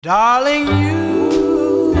Darling, you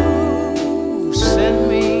send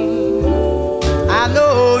me. I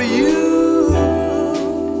know you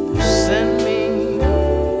send me.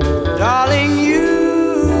 Darling,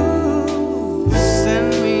 you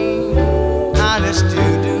send me. Honest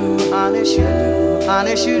you do, honest you do,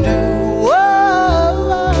 honest you do.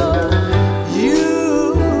 Whoa,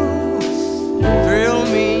 you thrill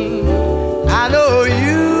me. I know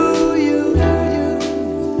you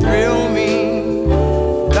thrill me.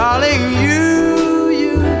 Darling,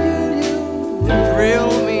 you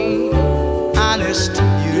thrill me, honest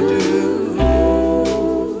you do.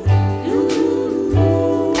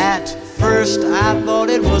 At first I thought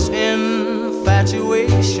it was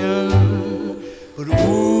infatuation, but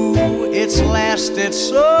ooh, it's lasted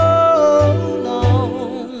so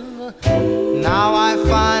long. Now I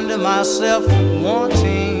find myself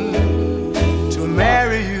wanting to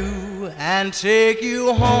marry you and take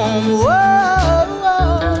you home. Whoa,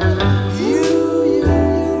 you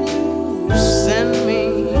send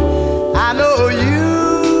me. I know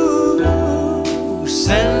you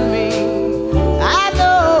send me. I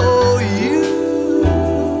know you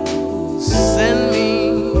send me.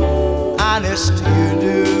 Honest you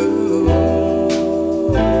do.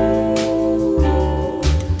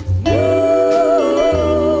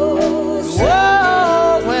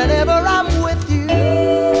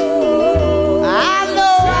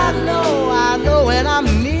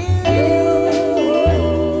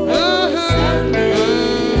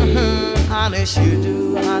 Honest you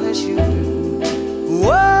do, honest you do.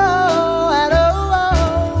 Whoa, and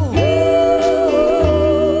oh,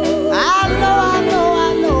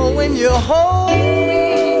 I know when you hold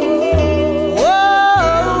me.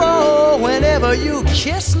 Whoa, whenever you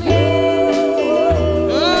kiss me.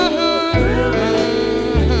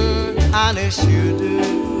 Honest you do.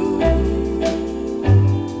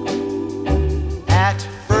 At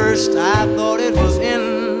first I thought it was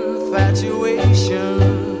infatuation,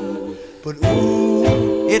 but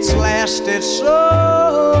ooh, it's lasted so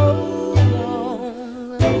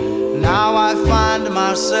long. Now I find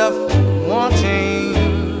myself wanting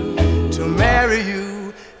to marry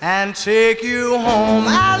you and take you home.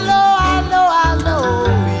 I know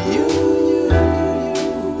you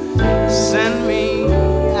send me.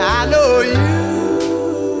 I know you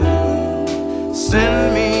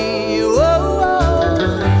send me. Oh,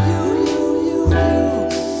 you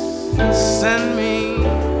send me.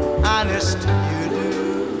 Honest you do.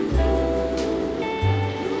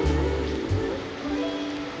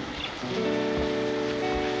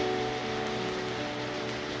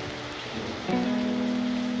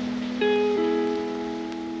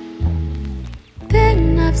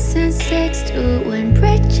 Been up since 6 doing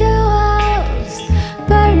rituals,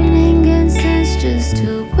 burning incense just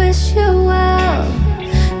to wish you well.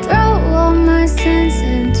 Throw all my sins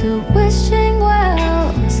into wishing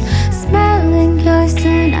wells, smelling your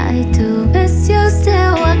sin. I do miss you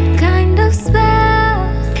still. What kind of spell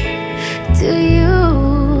do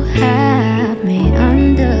you have me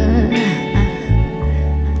under?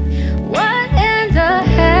 What in the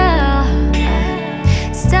hell?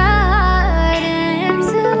 Starting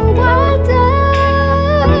to wonder.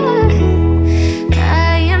 I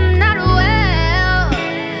am not well.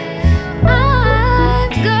 I'm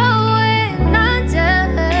going under.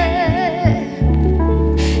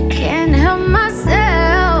 Can't help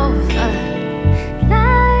myself.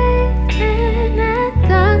 Lightning and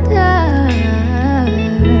thunder.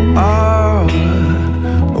 Oh,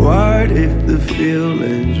 what if the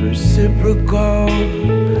feeling's reciprocal?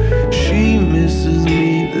 She misses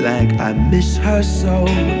me like I miss her so.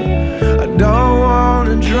 I don't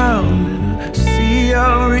wanna drown in a sea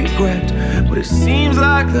of regret, but it seems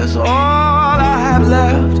like that's all I have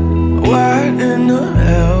left. What in the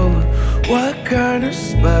hell? What kind of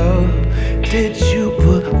spell did you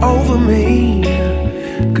put over me,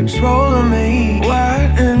 controlling me?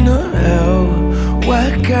 What in the hell?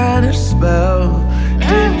 What kind of spell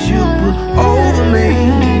did you put over me,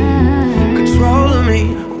 controlling me?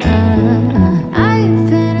 I've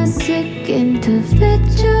been a sick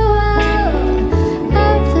individual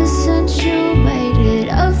ever since you made it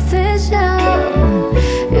official.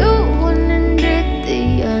 You wouldn't did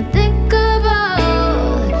the unthinkable.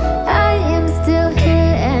 I am still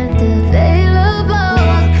here and available.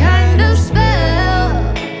 What kind of spell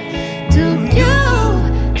do you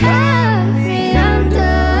have me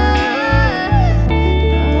under?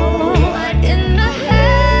 Oh, what in the hell?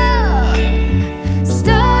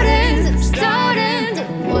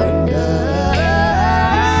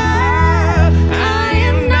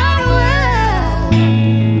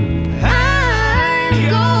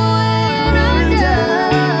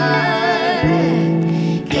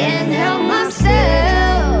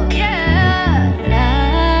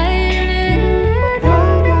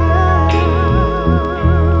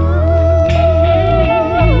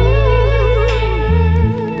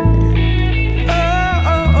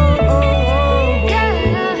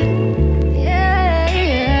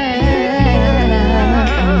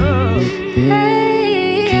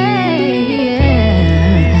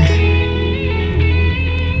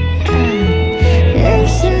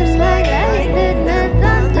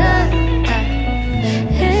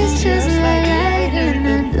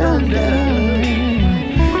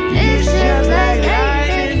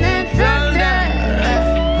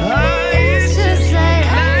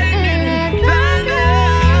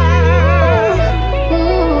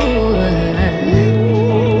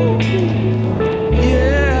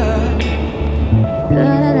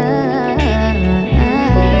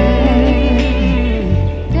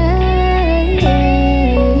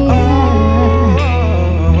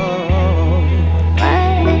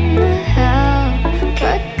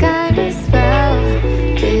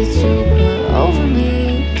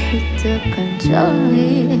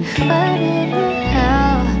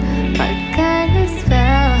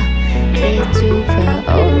 fell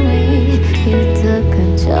over me. You took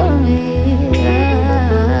control of me.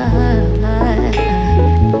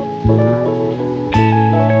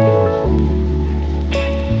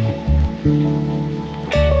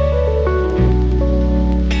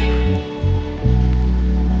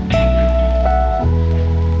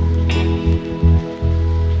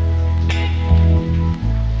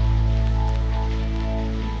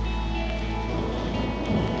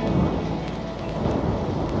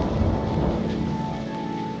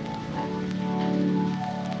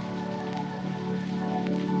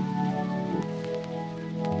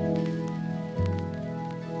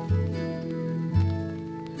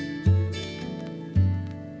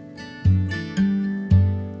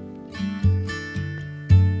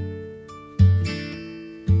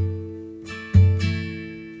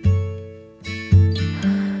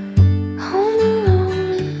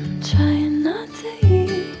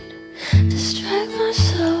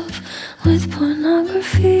 With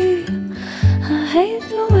pornography, I hate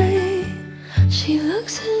the way she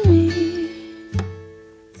looks at me.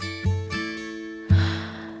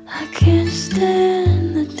 I can't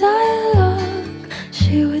stand the dialogue.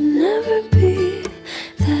 She would never be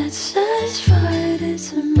that satisfied.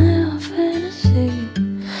 It's a male fantasy.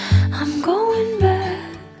 I'm going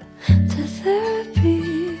back to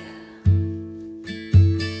therapy.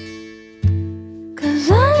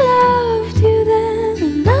 'Cause I loved you then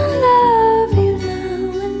and I love you now,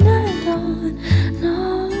 and I don't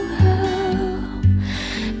know how.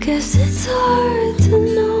 Guess it's hard to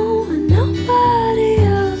know when nobody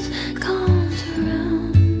else comes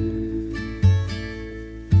around.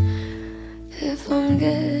 If I'm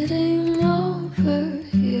getting over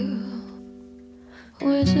you,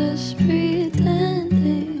 we're just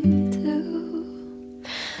pretending to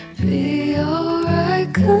be alright.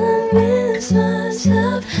 Convince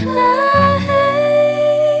myself I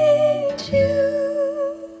hate you.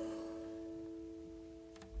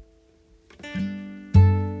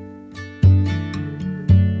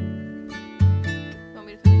 Want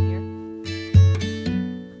me to put it here?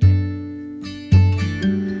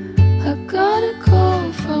 I got a call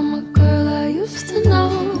from a girl I used to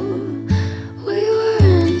know. We were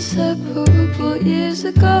inseparable years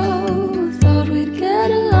ago. Thought we'd get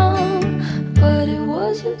along, but it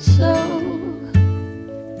wasn't so.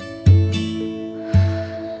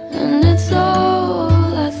 And it's all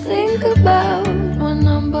I think about when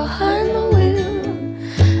I'm behind the wheel.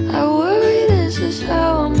 I worry this is how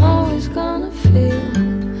I'm always gonna feel.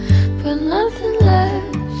 But nothing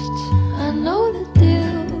lasts, I know the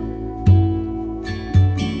deal.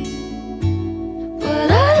 But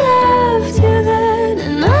I loved you then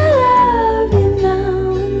and I love you now,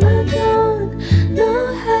 and I don't know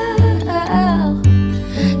how.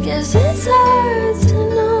 Guess it's hard to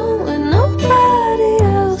know when nobody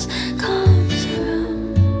else comes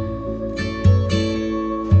around.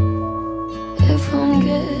 If I'm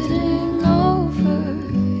getting over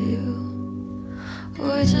you,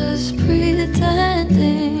 we're just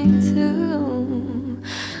pretending to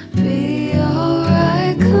be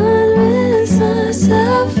alright. Convince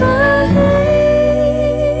myself I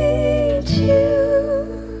hate you.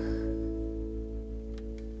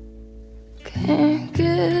 Can't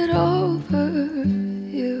get over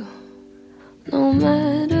you, no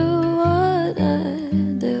matter what I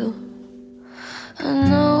do. I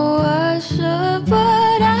know I should,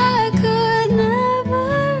 but I could never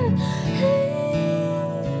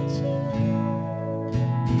hate you.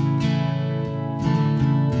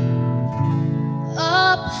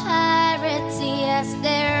 Oh, pirates, yes,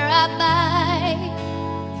 there I buy.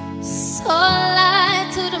 Sold light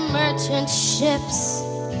to the merchant ships.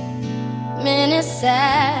 Minutes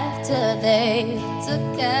after they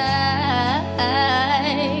took I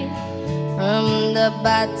from the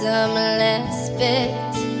bottomless pit,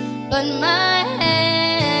 but my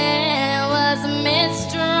hand was made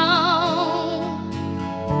strong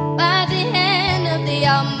by the hand of the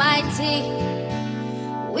Almighty.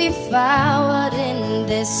 We forward in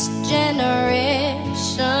this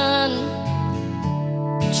generation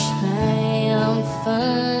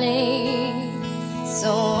triumphantly.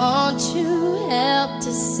 So won't you help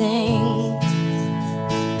to sing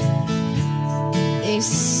these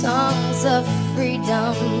songs of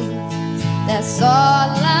freedom? That's all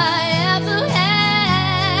I ever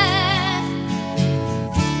had.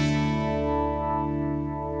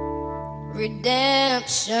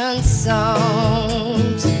 Redemption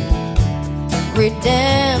songs,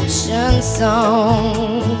 redemption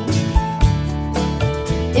songs.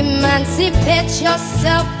 Emancipate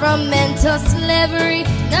yourself from mental slavery.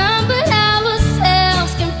 None but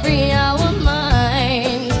ourselves can free our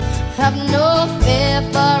minds. Have no fear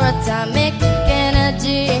for atomic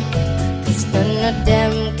energy, 'cause none of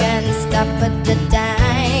them can stop at the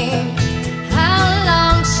dime. How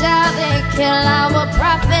long shall they kill our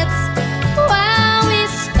prophets while we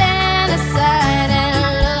stand aside and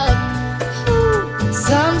look?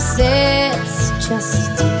 Some say it's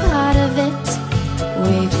just a part of it.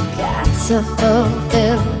 We've got to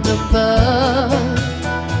fulfill the book.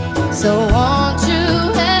 So won't you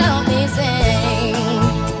help me sing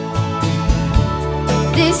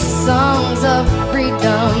these songs of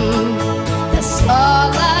freedom? That's all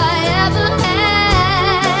I ever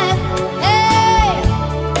had. Hey,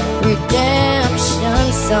 redemption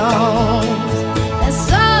songs. That's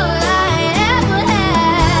all I ever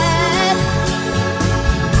had.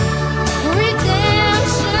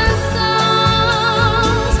 Redemption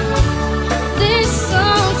songs. These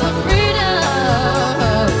songs of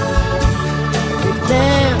freedom.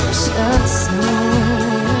 Redemption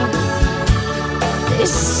songs.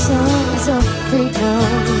 These songs of freedom.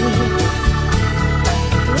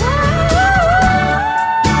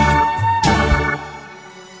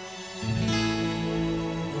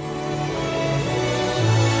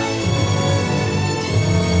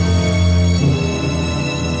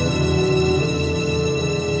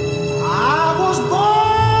 I was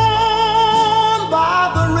born by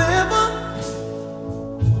the river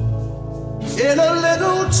in a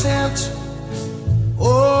little tent.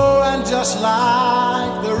 Oh, and just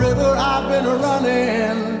like the river, I've been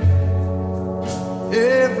running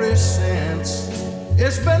ever since.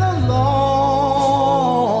 It's been a long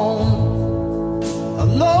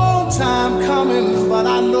time coming, but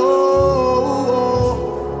I know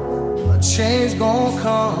a change gonna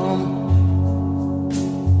come.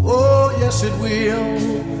 Oh, yes, it will.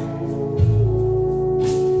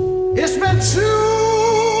 It's been too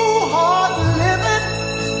hard living,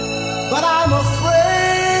 but I'm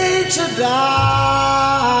afraid to die.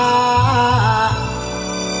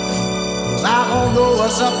 'Cause I don't know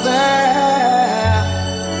what's up there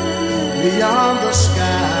beyond the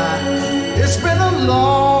sky. It's been a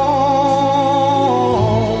long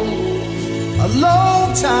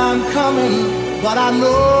time coming, but I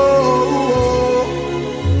know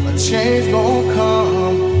change gon'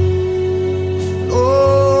 come.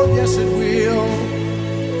 Oh, yes it will.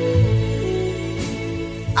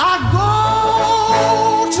 I go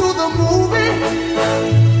to the movie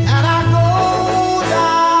and I go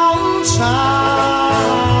downtown.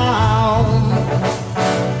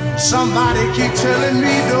 Somebody keep telling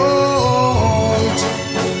me don't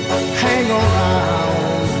hang around.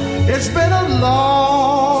 It's been a long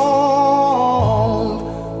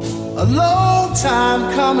time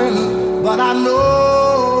coming, but I know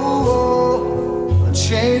a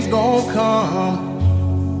change gon' come.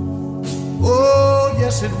 Oh,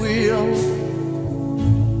 yes it will.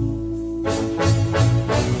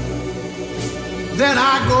 Then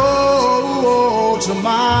I go to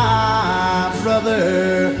my brother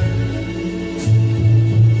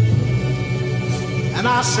and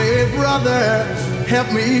I say, brother, help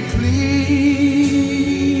me please.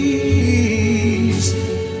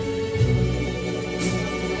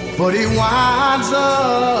 But he winds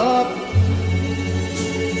up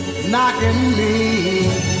knocking me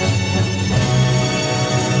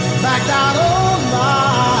back down on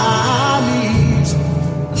my knees.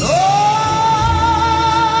 Oh,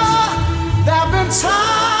 there've been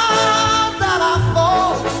times that I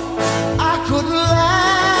thought I couldn't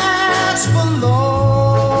last for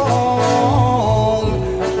long,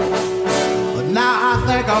 but now I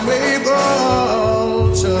think I'm able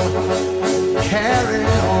to carry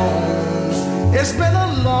on. It's been a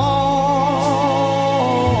long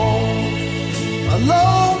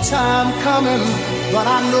time coming, but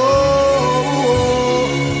I know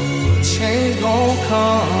change gon'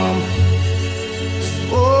 come.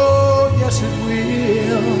 Oh, yes it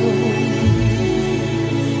will.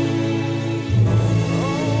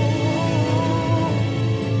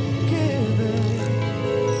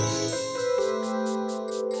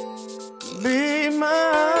 Be my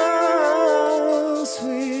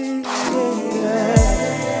sweet lady.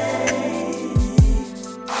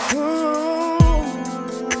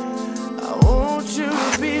 I want you to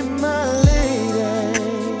be my lady,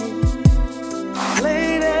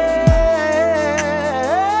 lady.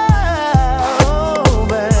 Oh,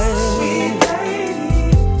 baby.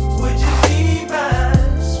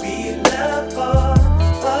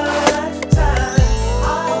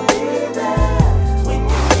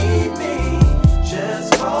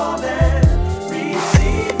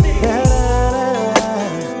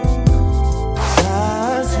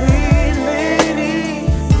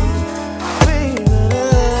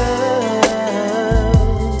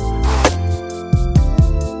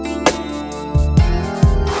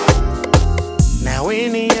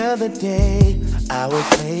 other day, I would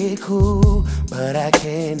play it cool, but I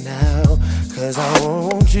can't now, cause I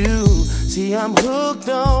want you. See, I'm hooked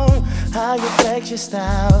on how you flex your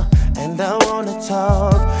style, and I wanna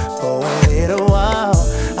talk for a little while.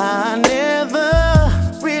 I never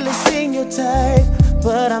really seen your type,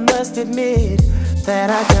 but I must admit that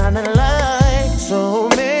I kinda like. So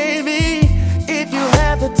maybe if you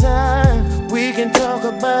have the time, we can talk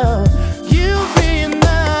about you being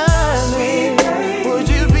mine. Sweet baby, would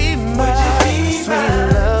you be my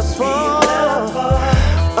sweet love for?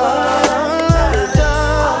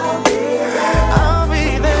 I'll be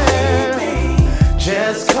there.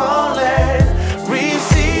 Just call and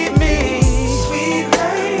receive me. Sweet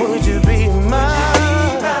baby, would you be my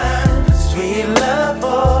sweet love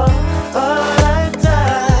for a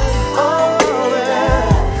lifetime? Oh, yeah.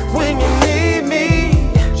 When you need me,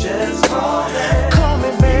 just call me,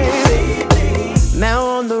 baby. Now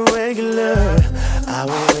on the regular, I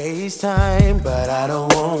won't waste time, but I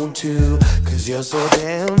don't want to, cause you're so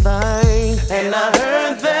damn fine. And I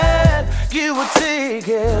heard that you were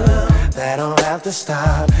taken, that don't have to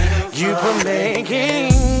stop you from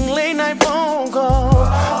making late night phone calls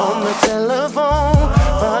on the telephone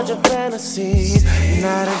about your fantasies.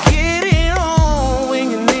 Now to get it on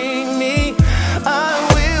when you need me, I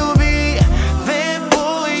will be there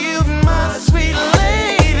for you, my sweet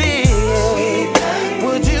lady.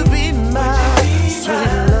 Would you be my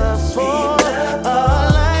sweet love for a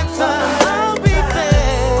lifetime? I'll be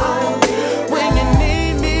there when you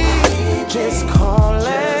need me. Just call and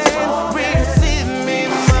receive me,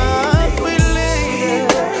 my sweet lady.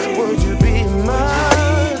 Would you be my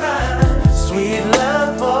sweet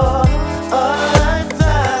love for a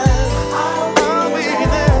lifetime? I'll be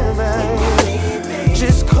there, baby.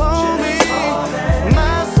 Just call me,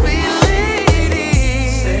 my sweet lady.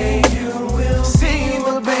 Say you will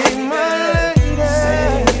be my lady. Say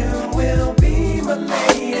you will be my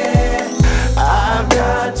lady. I've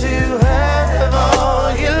got to have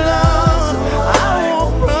all your love. I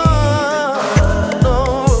won't run, no.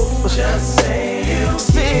 Just say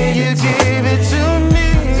you give it to me.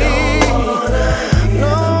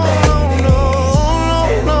 No,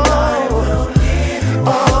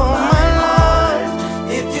 all my life.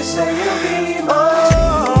 If you say you'll be my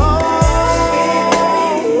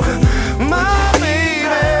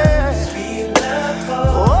baby, sweet love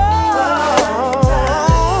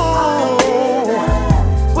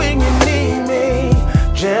when you need me,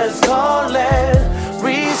 just call and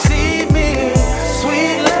receive me,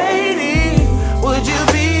 sweet lady. Would you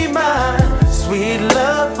be my sweet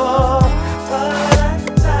love for a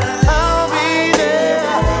lifetime? I'll be there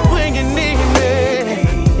when you need me.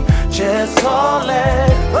 Just call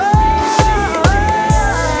and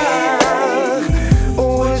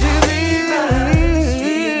would you be my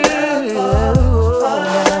sweet love for a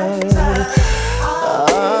lifetime?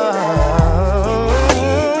 I'll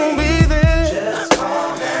be there.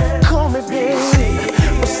 Call me, baby.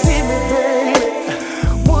 See me, baby.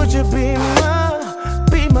 Would you be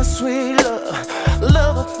my sweet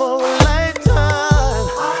lover for a lifetime?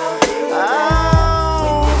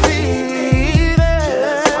 I'll be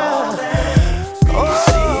there.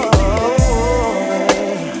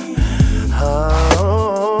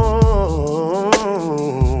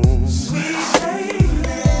 Sweet baby,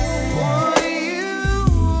 will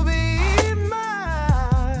you be my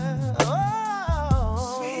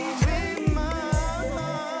sweet baby,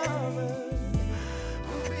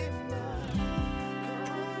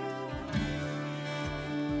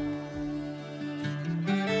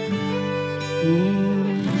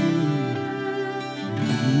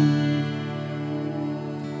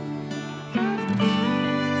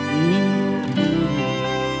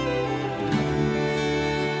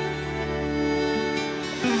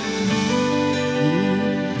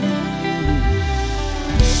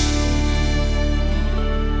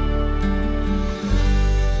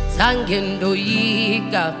 zange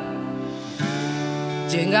ndoyika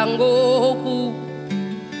njengangoku,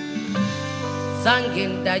 zange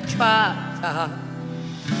ndachwata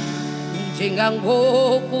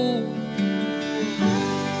njengangoku,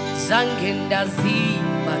 zange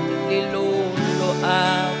ndaziva ndililolo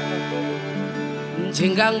apha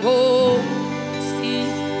njengangoku,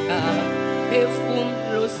 sika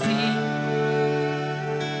phefumlo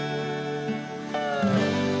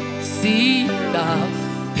sika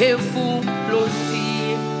phefumlo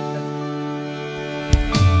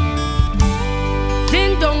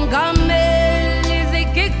zintongameli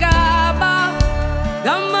zikigaba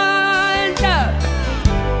ngamandla,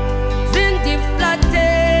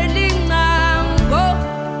 zindiflateli ngqango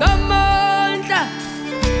ngamandla,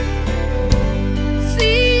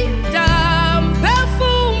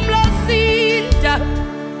 sidamphefumlo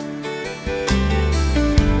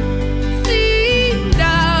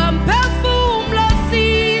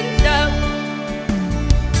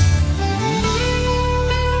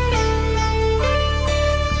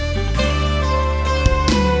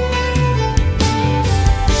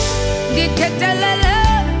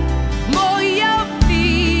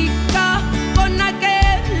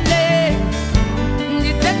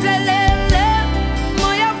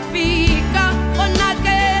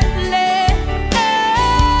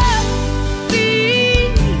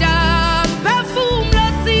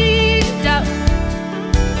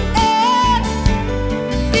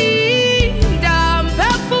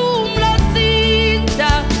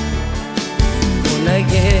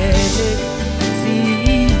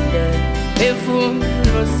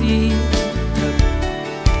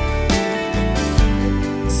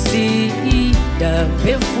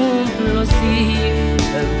phefumulo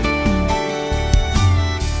sinde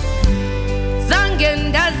zange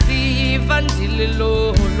ndaziva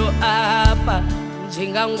ndililolo apha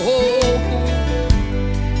njengangoku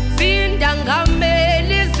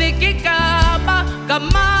zindangameli zikigaba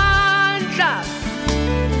ngamandla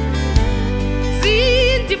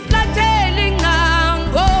zindiflathele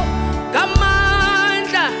ngqango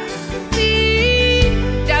ngamandla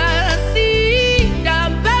sinda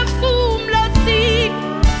phefumulo sinda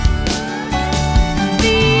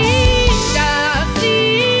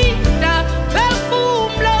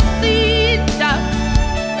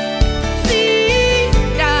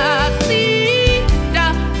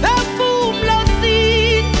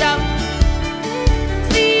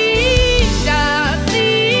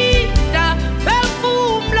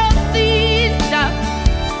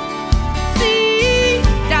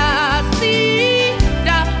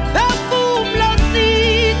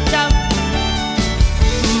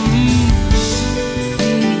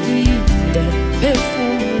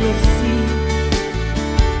phefumulo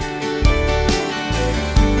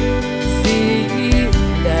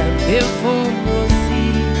sinda phefumulo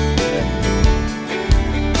sinda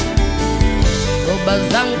ngoba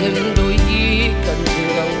zange ndoyika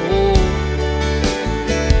njengangoku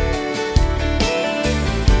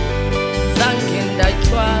zange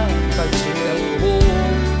ndatyhwapha njengangoku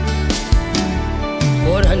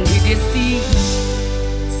kodwa ndithi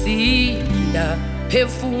sinda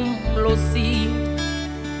phefumulo sinda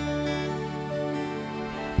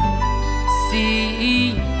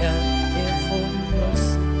phefumulo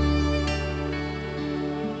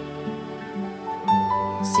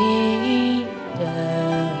sinda.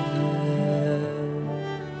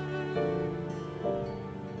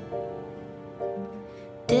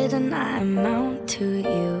 Didn't I amount to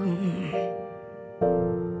you?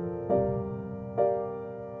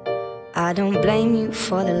 I don't blame you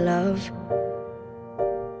for the love.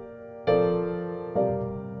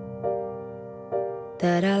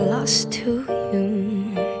 That I lost to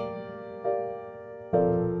you.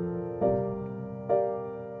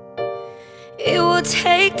 It will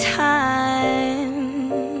take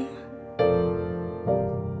time,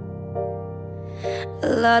 a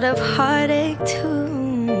lot of heartache too.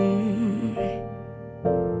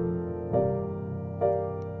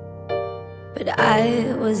 But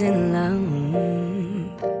I was in love.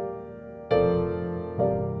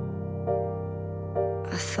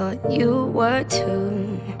 I thought you were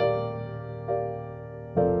too.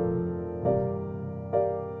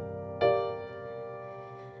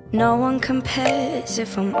 No one compares,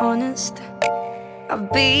 if I'm honest.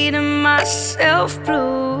 I've beaten myself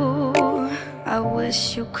blue. I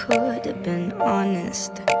wish you could have been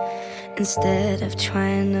honest instead of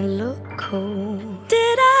trying to look cool.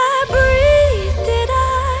 Did I breathe?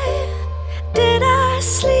 Did I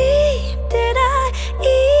sleep? Did I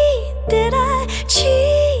eat? Did I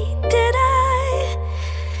cheat?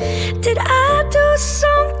 Did I do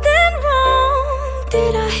something wrong?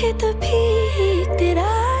 Did I hit the peak? Did I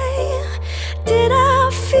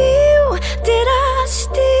feel? Did I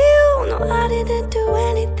steal? No, I didn't do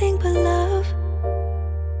anything but love.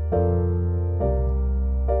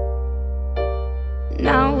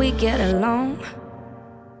 Now we get along.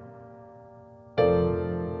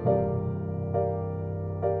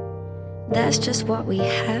 That's just what we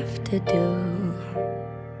have to do.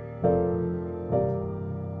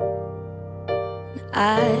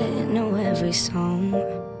 I know every song,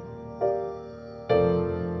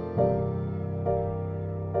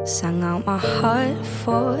 sang out my heart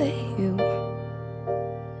for you.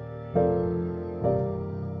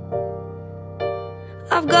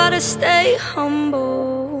 I've gotta stay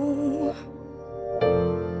humble,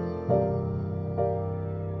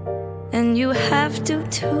 and you have to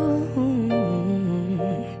too.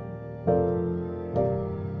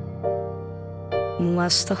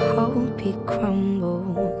 Whilst the hope it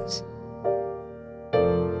crumbles,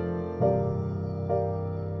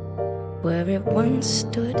 where it once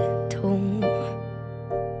stood tall.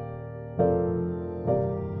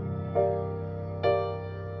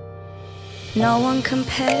 No one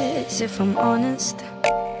compares, if I'm honest.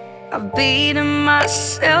 I've beaten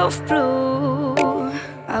myself blue.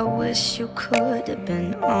 I wish you could have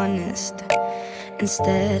been honest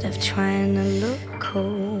instead of trying to look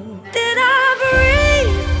cool. Did I breathe?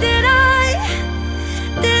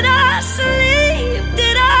 Did I sleep?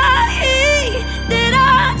 Did I eat? Did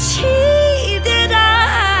I cheat?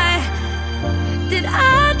 Did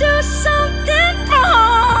I do something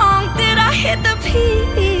wrong? Did I hit the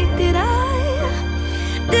peak? Did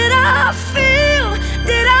I feel?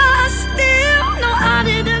 Did I steal? No, I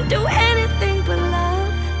didn't do anything but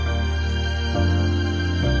love.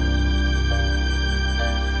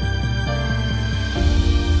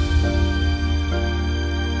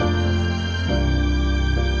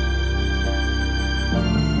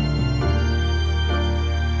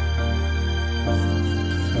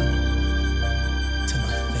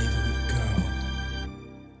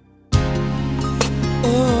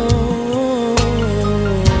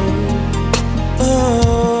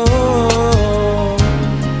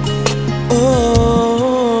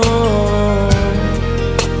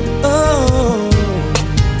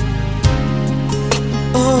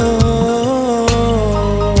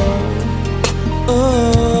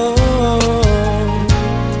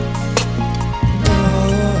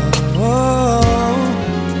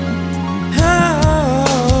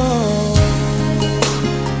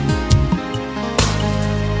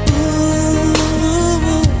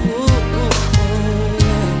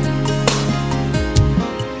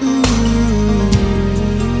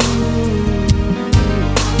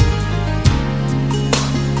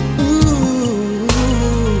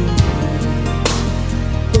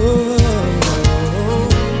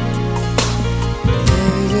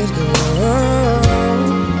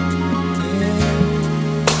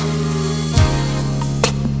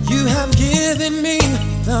 have given me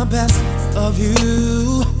the best of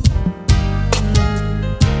you,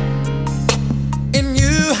 and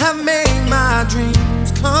you have made my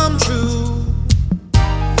dreams come true.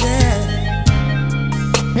 Yeah.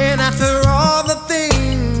 And after all the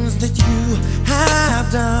things that you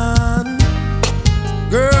have done,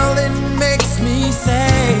 girl, it makes me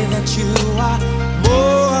say that you are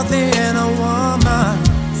more than a woman.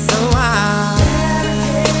 So I'm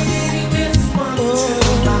dedicating this one to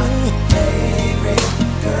my favorite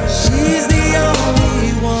girl. She's the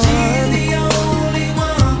only one. She's the only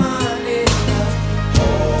woman in the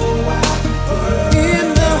whole wide world. In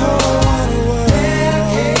the whole wide world.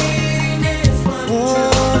 Dedicating this one to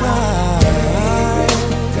my favorite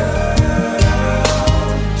girl.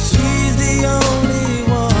 She's the only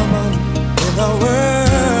woman in the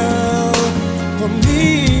world for me.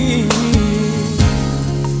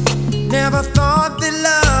 Never thought that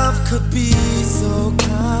love could be so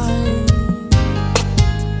kind,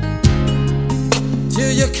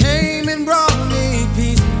 till you came and brought me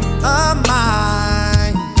peace of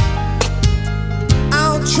mind.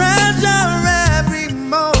 I'll treasure every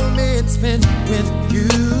moment spent with you,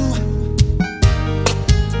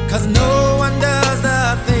 'cause no one does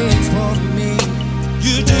the things for me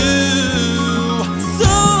you do.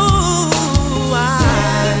 So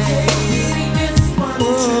dedicating this one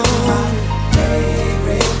to my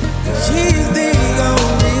favorite girl. She's the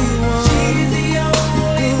only one. She's the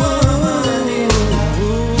only woman in the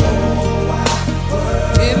whole wide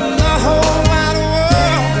world. In the whole wide world.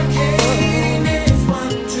 Dedicating this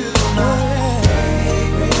one to my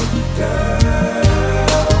favorite girl.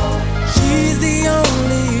 She's the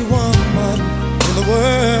only woman in the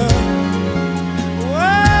world.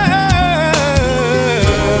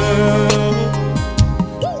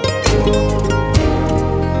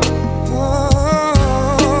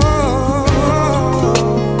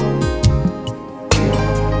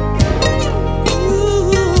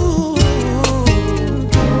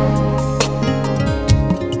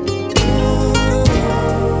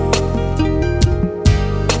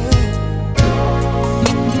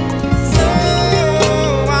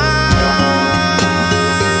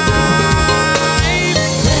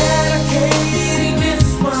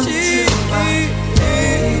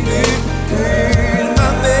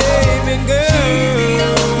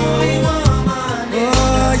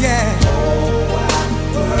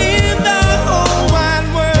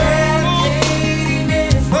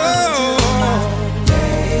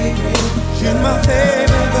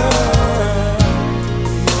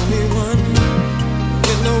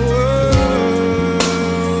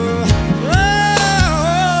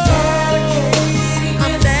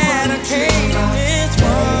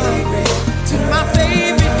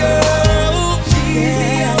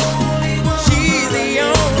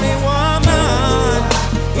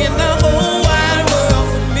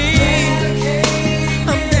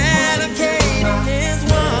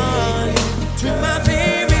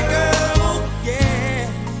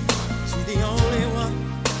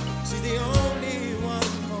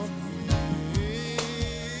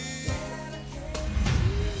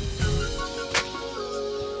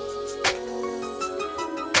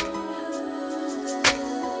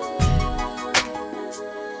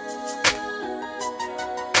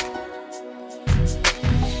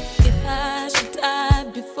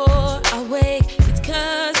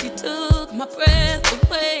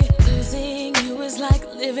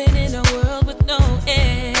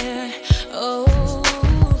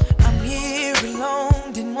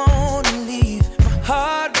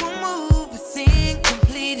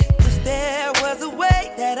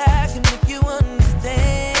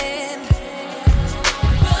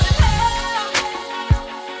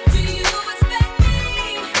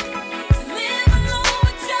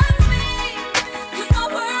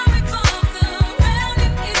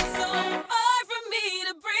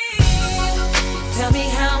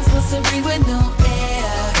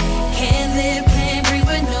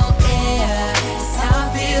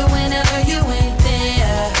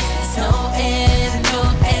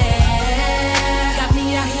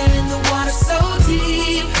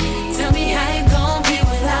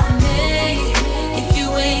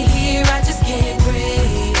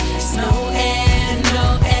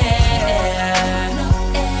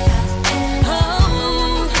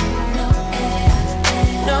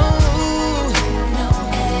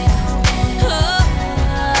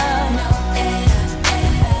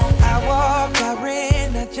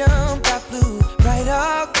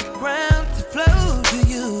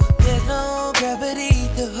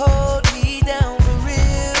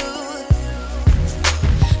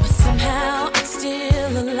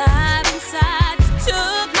 Alive inside, you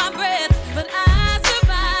took my breath, but I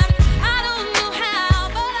survived.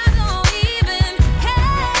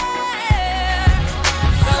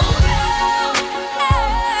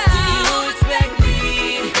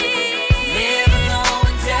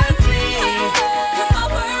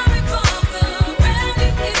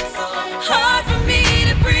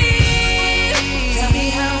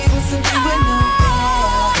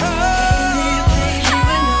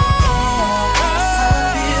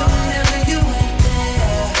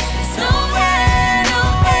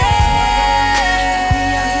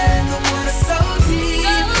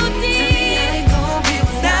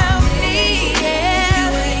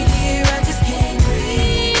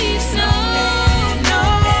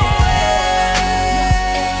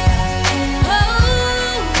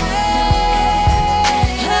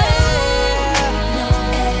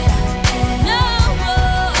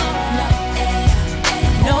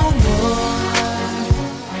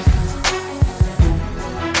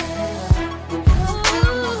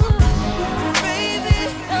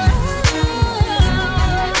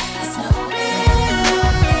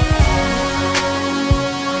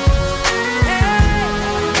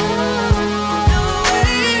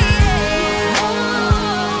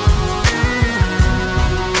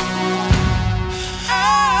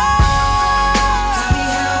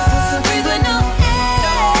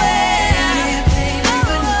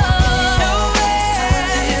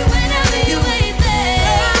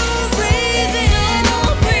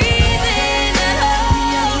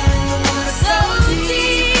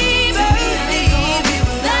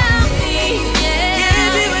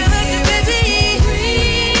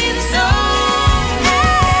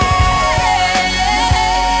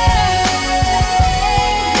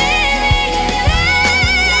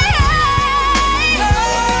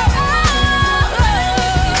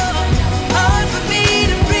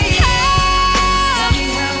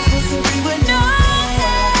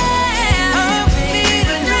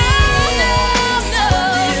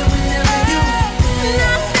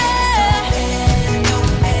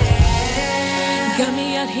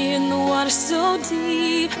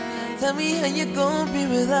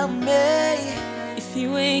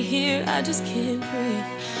 I just can't breathe.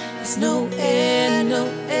 There's no air, no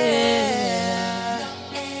air.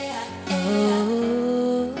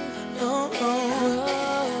 Oh, no,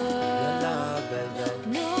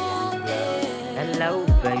 hello,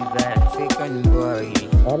 baby. Chicken boy.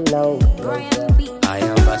 Hello, baby. I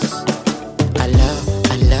am us. Hello,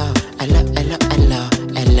 hello, hello, hello, hello,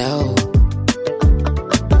 hello.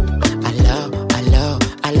 Hello, hello,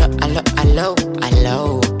 hello, hello, hello.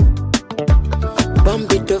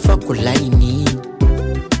 Bambito fakulaini,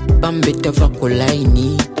 bambito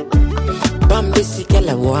fakulaini,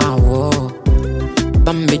 bambisikela wawo,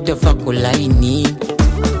 bambito fakulaini.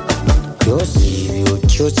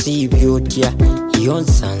 Yosibyo tia,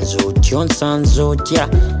 yonsanzo tia,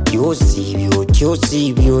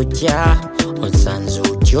 yosibyo tia,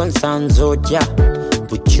 onsanzo tia,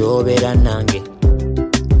 buchobera nange,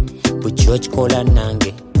 buchochkola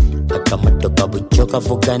nange, akamotoka buchoka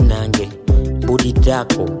vuga nange,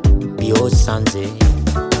 buditako byosanze.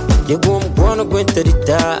 Yego mkwano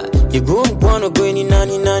gwenterita, yego mkwano gweni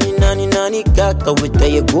nani kaka wita,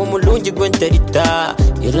 yego mulungi gwenterita,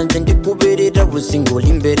 yelanze ndikuberera busingoli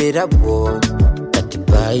imberera bo. Ati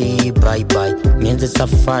bye, ngenze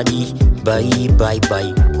safari,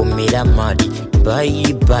 bye, kumira mari,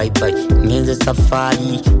 bye, ngenze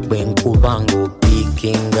safari, bwenkubango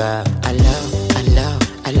pikinga. Hello.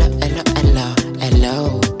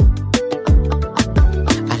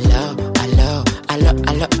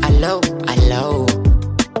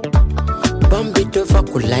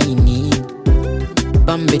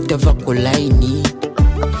 Bambito fakulaini,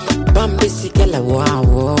 bambisikela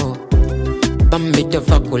wawo, bambito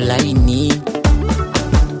fakulaini.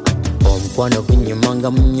 Omkwano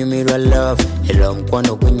gunyumanga munyumirwa love, era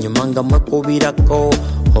omkwano gunyumanga mwekubirako,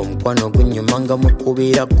 omkwano gunyumanga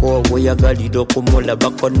mwekubirako, bweyagalira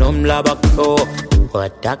okumulabako n'omulabako.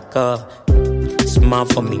 Wataka, smile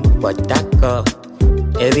for me, wataka.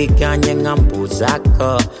 Every kanya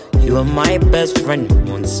ngambuzaka, you are my best friend,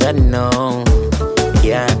 Monsa no.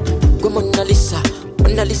 Yeah, Mona Lisa,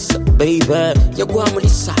 baby. Ya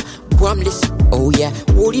Guamlisa, oh yeah.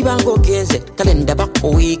 Uri bango genze, kalenda bako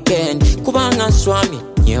weekend. Kubanga swami,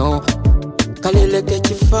 yo. Kalele ke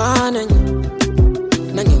chifananyi,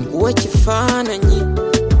 nanyenguwe chifananyi.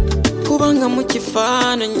 Kubanga mu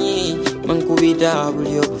chifananyi, mankubida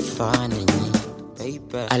buli obufananyi.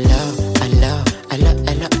 Baby, hello.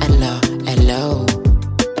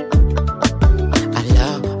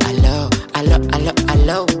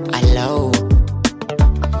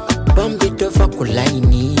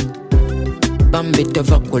 Bambito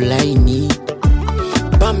fakulaini,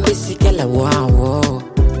 bambisikela wawo,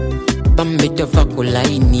 bambito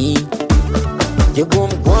fakulaini. Yego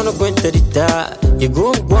mkwano gwenterita,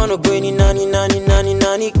 yego mkwano gweni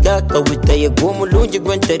nani kaka wita, yego mulungi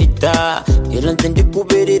gwenterita, yelanze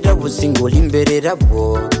ndikuberera busingoli imberera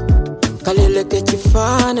bo. Kalele ke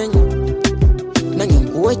chifananyi,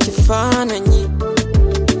 nanyenguwe chifananyi,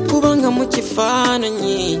 kubanga mu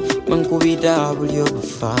chifananyi, mankubida buli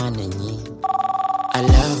obufananyi.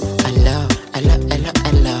 Hello.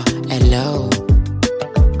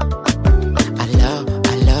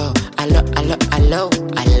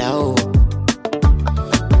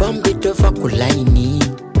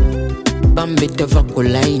 Bambito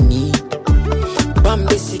fakulaini,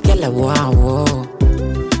 bambisikela wawo,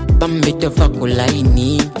 bambito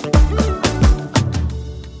fakulaini.